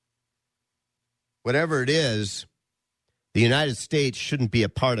 Whatever it is, the United States shouldn't be a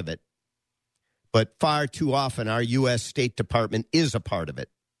part of it. But far too often, our U.S. State Department is a part of it.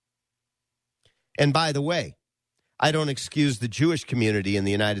 And by the way, I don't excuse the Jewish community in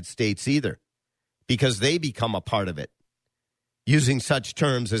the United States either, because they become a part of it, using such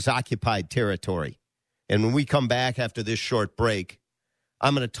terms as occupied territory. And when we come back after this short break,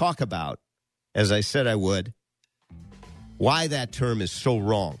 I'm going to talk about, as I said I would, why that term is so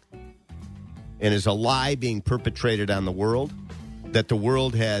wrong and is a lie being perpetrated on the world that the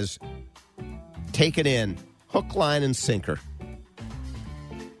world has taken in hook, line, and sinker.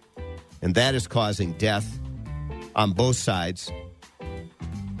 And that is causing death on both sides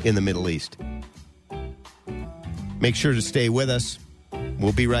in the Middle East. Make sure to stay with us.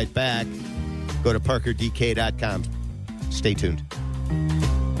 We'll be right back. Go to parkerdk.com. Stay tuned.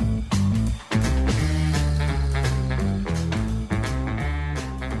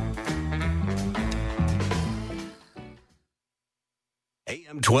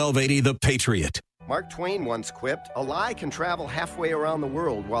 AM 1280, The Patriot. Mark Twain once quipped, "A lie can travel halfway around the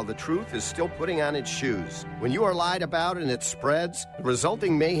world while the truth is still putting on its shoes. When you are lied about and it spreads, the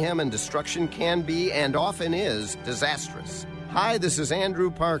resulting mayhem and destruction can be, and often is, disastrous." Hi, this is Andrew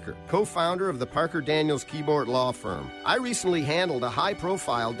Parker, co-founder of the Parker Daniels Keyboard Law Firm. I recently handled a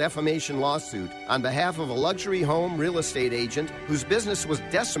high-profile defamation lawsuit on behalf of a luxury home real estate agent whose business was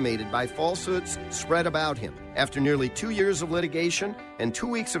decimated by falsehoods spread about him. After nearly 2 years of litigation and 2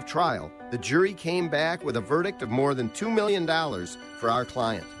 weeks of trial, the jury came back with a verdict of more than $2 million for our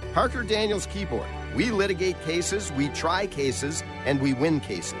client. Parker Daniels Keyboard. We litigate cases, we try cases, and we win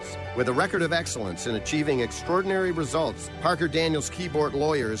cases. With a record of excellence in achieving extraordinary results, Parker Daniels Keyboard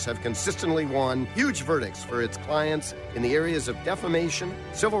lawyers have consistently won huge verdicts for its clients in the areas of defamation,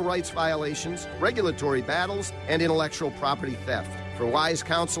 civil rights violations, regulatory battles, and intellectual property theft. For wise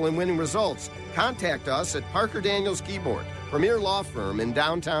counsel and winning results, contact us at Parker Daniels Keyboard, premier law firm in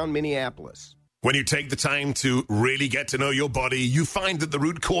downtown Minneapolis. When you take the time to really get to know your body, you find that the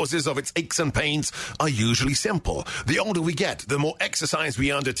root causes of its aches and pains are usually simple. The older we get, the more exercise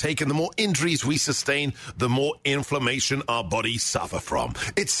we undertake, and the more injuries we sustain, the more inflammation our bodies suffer from.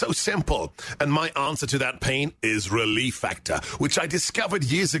 It's so simple. And my answer to that pain is Relief Factor, which I discovered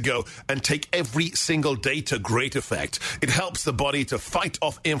years ago and take every single day to great effect. It helps the body to fight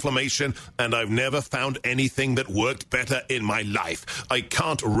off inflammation, and I've never found anything that worked better in my life. I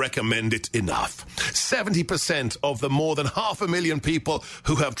can't recommend it enough. 70% of the more than 500,000 people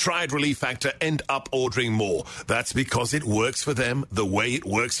who have tried Relief Factor end up ordering more. That's because it works for them the way it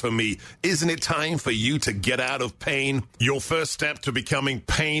works for me. Isn't it time for you to get out of pain? Your first step to becoming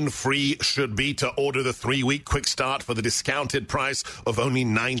pain-free should be to order the 3-week quick start for the discounted price of only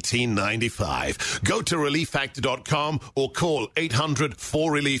 $19.95. Go to ReliefFactor.com or call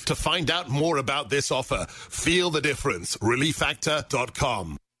 800-4RELIEF to find out more about this offer. Feel the difference.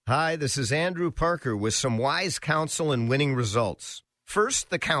 ReliefFactor.com. Hi, this is Andrew Parker with some wise counsel and winning results.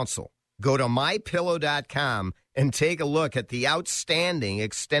 First, the counsel. Go to MyPillow.com and take a look at the outstanding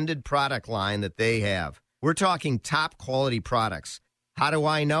extended product line that they have. We're talking top quality products. How do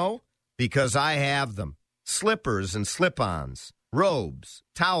I know? Because I have them. Slippers and slip-ons, robes,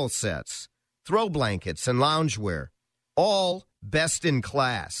 towel sets, throw blankets, and loungewear. All best in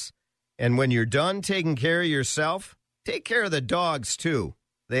class. And when you're done taking care of yourself, take care of the dogs, too.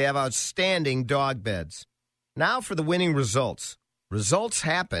 They have outstanding dog beds. Now for the winning results. Results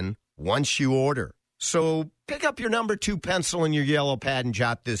happen once you order. So pick up your number 2 pencil and your yellow pad and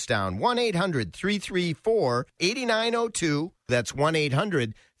jot this down. 1-800-334-8902. That's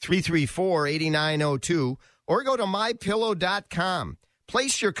 1-800-334-8902. Or go to MyPillow.com.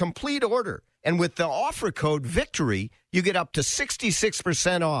 Place your complete order. And with the offer code VICTORY, you get up to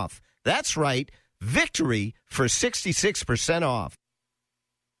 66% off. That's right, VICTORY for 66% off.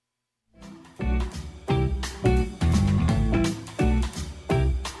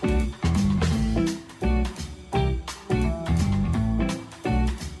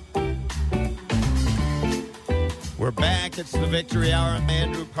 We're back. It's the Victory Hour. I'm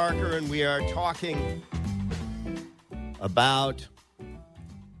Andrew Parker, and we are talking about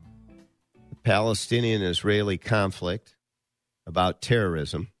the Palestinian-Israeli conflict, about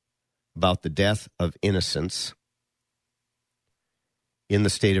terrorism, about the death of innocents in the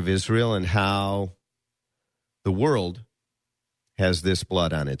state of Israel, and how the world has this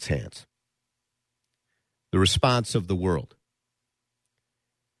blood on its hands. The response of the world.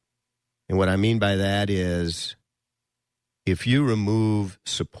 And what I mean by that is, if you remove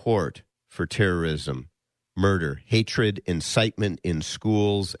support for terrorism, murder, hatred, incitement in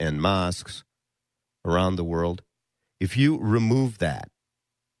schools and mosques around the world, if you remove that,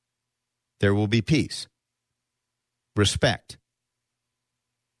 there will be peace, respect,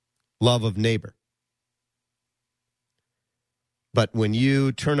 love of neighbor. But when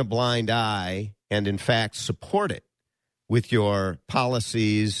you turn a blind eye and, in fact, support it with your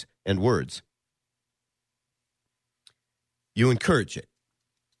policies and words, you encourage it,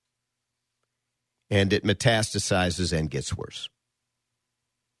 and it metastasizes and gets worse.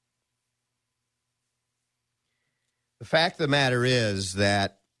 The fact of the matter is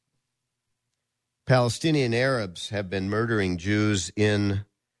that Palestinian Arabs have been murdering Jews in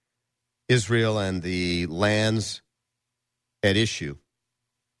Israel and the lands at issue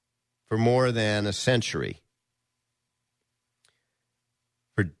for more than a century.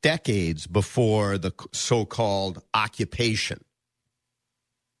 For decades before the so-called occupation,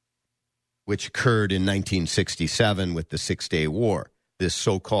 which occurred in 1967 with the Six-Day War, this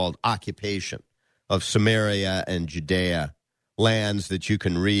so-called occupation of Samaria and Judea, lands that you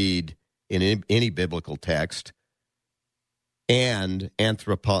can read in any biblical text, and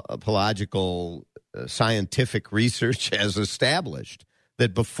anthropological scientific research has established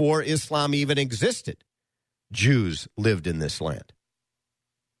that before Islam even existed, Jews lived in this land.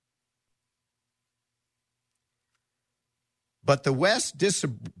 But the West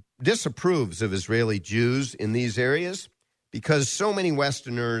disapproves of Israeli Jews in these areas because so many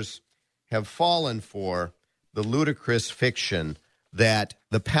Westerners have fallen for the ludicrous fiction that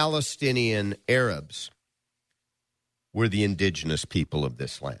the Palestinian Arabs were the indigenous people of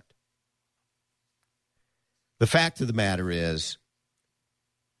this land. The fact of the matter is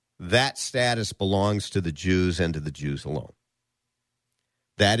that status belongs to the Jews and to the Jews alone.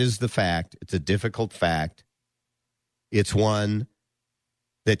 That is the fact. It's a difficult fact. It's one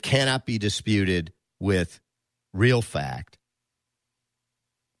that cannot be disputed with real fact.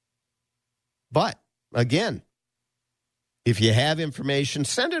 But, again, if you have information,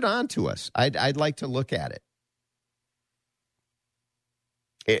 send it on to us. I'd like to look at it.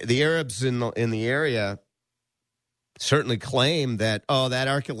 The Arabs in the area certainly claim that, that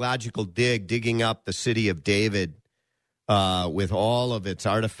archaeological digging up the city of David with all of its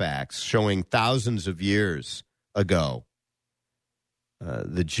artifacts showing thousands of years ago,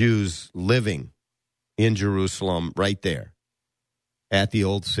 the Jews living in Jerusalem right there at the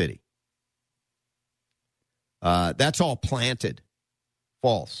old city. That's all planted.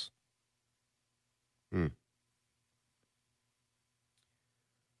 False.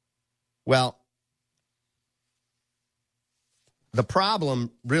 Well, the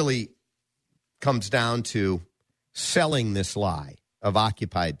problem really comes down to selling this lie of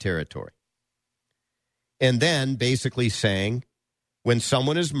occupied territory. And then basically saying when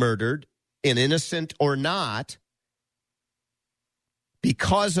someone is murdered, innocent or not,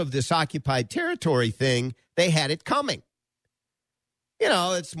 because of this occupied territory thing, they had it coming. You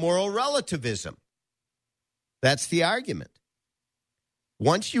know, it's moral relativism. That's the argument.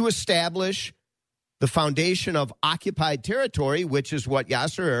 Once you establish the foundation of occupied territory, which is what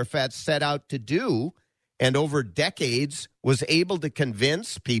Yasser Arafat set out to do, and over decades was able to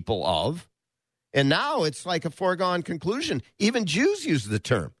convince people of, and now it's like a foregone conclusion. Even Jews use the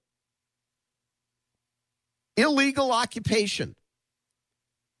term. Illegal occupation.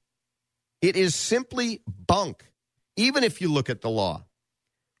 It is simply bunk, even if you look at the law.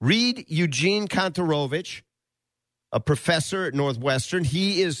 Read Eugene Kantorovich, a professor at Northwestern.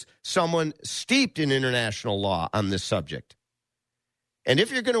 He is someone steeped in international law on this subject. And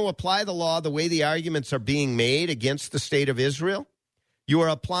if you're going to apply the law the way the arguments are being made against the state of Israel, you are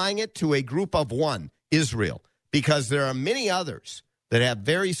applying it to a group of one, Israel, because there are many others that have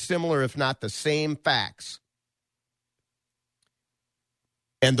very similar, if not the same, facts.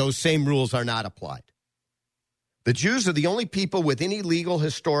 And those same rules are not applied. The Jews are the only people with any legal,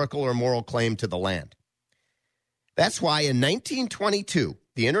 historical, or moral claim to the land. That's why in 1922,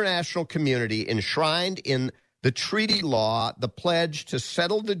 the international community enshrined in the treaty law the pledge to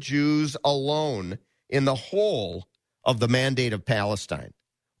settle the Jews alone in the whole of the Mandate of Palestine.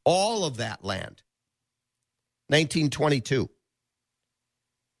 All of that land. 1922.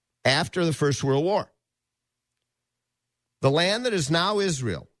 After the First World War. The land that is now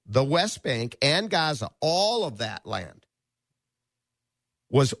Israel, the West Bank, and Gaza, all of that land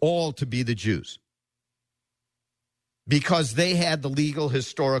was all to be the Jews. Because they had the legal,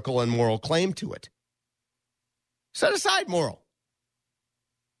 historical, and moral claim to it. Set aside moral.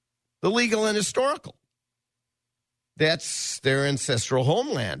 The legal and historical. That's their ancestral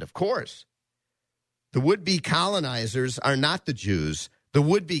homeland, of course. The would-be colonizers are not the Jews. The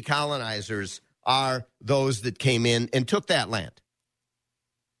would-be colonizers are those that came in and took that land.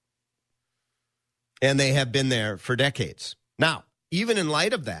 And they have been there for decades. Now, even in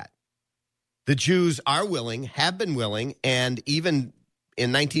light of that, the Jews are willing, have been willing, and even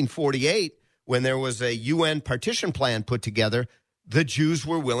in 1948, when there was a UN partition plan put together, the Jews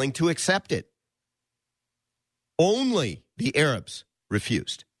were willing to accept it. Only the Arabs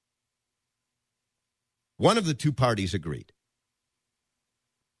refused. One of the two parties agreed.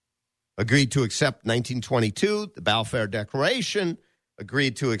 Agreed to accept 1922, the Balfour Declaration,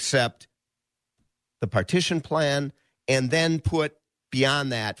 agreed to accept the partition plan, and then put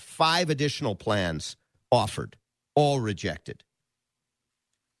beyond that 5 additional plans offered, all rejected.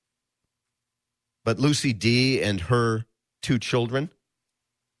 But Lucy D. and her 2 children,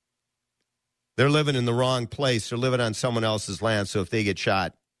 they're living in the wrong place. They're living on someone else's land, so if they get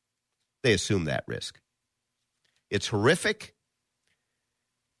shot, they assume that risk. It's horrific.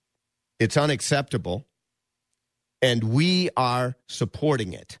 It's unacceptable. And we are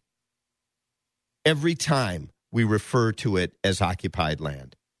supporting it every time we refer to it as occupied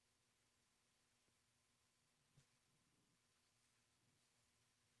land.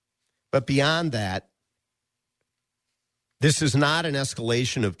 But beyond that, this is not an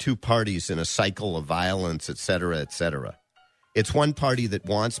escalation of 2 parties in a cycle of violence, et cetera, et cetera. It's one party that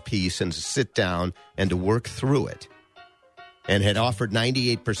wants peace and to sit down and to work through it and had offered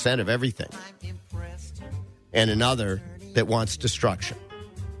 98% of everything. And another that wants destruction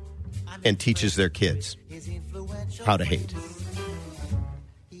and teaches their kids how to hate.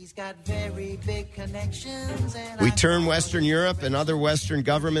 We turn Western Europe and other Western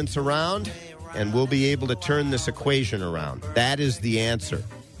governments around, and we'll be able to turn this equation around. That is the answer.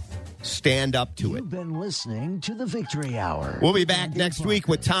 stand up to it. You've been listening to the Victory Hour. We'll be back next week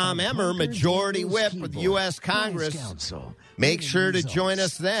with Tom Emmer, Majority Whip of the U.S. Congress. Make sure to join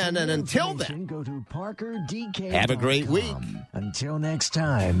us then, and until then, go to ParkerDK.com. have a great week. Until next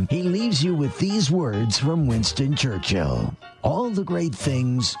time, he leaves you with these words from Winston Churchill. All the great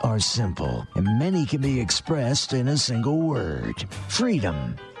things are simple, and many can be expressed in a single word.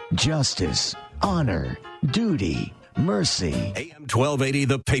 Freedom, justice, honor, duty, mercy. AM 1280,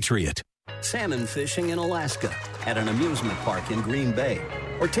 The Patriot. Salmon fishing in Alaska, at an amusement park in Green Bay,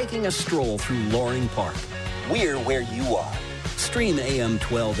 or taking a stroll through Loring Park. We're where you are. Stream AM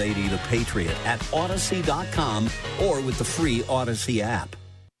 1280 The Patriot at Odyssey.com or with the free Odyssey app.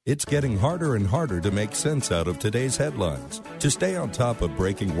 It's getting harder and harder to make sense out of today's headlines. To stay on top of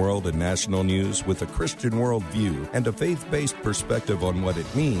breaking world and national news with a Christian worldview and a faith-based perspective on what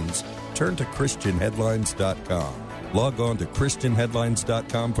it means, turn to ChristianHeadlines.com. Log on to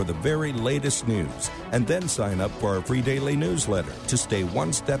ChristianHeadlines.com for the very latest news, and then sign up for our free daily newsletter to stay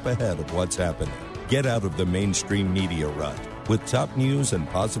one step ahead of what's happening. Get out of the mainstream media rut with top news and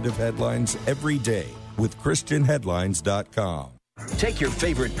positive headlines every day with ChristianHeadlines.com. Take your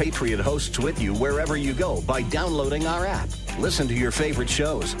favorite Patriot hosts with you wherever you go by downloading our app. Listen to your favorite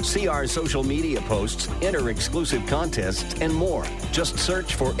shows, see our social media posts, enter exclusive contests, and more. Just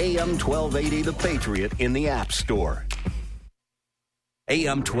search for AM 1280 The Patriot in the App Store.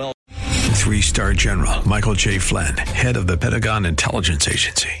 AM 12. 3-star General Michael J. Flynn, head of the Pentagon Intelligence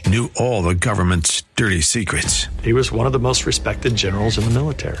Agency, knew all the government's dirty secrets. He was one of the most respected generals in the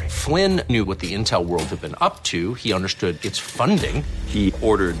military. Flynn knew what the intel world had been up to. He understood its funding. He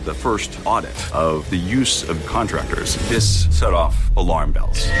ordered the first audit of the use of contractors. This set off alarm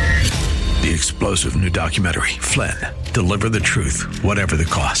bells. The explosive new documentary, Flynn, Deliver the Truth, Whatever the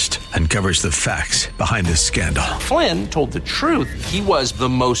Cost, uncovers the facts behind this scandal. Flynn told the truth. He was the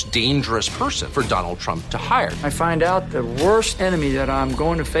most dangerous person for Donald Trump to hire. I find out the worst enemy that I'm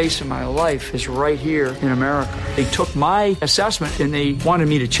going to face in my life is right here in America. They took my assessment and they wanted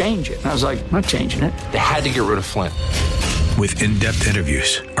me to change it. And I was like, I'm not changing it. They had to get rid of Flynn. With in-depth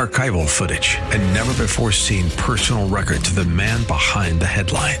interviews, archival footage, and never-before-seen personal records of the man behind the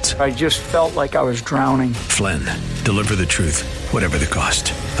headlines. I just felt like I was drowning. Flynn, Deliver the Truth, Whatever the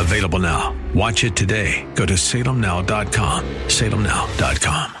Cost. Available now. Watch it today. Go to salemnow.com.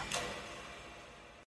 salemnow.com.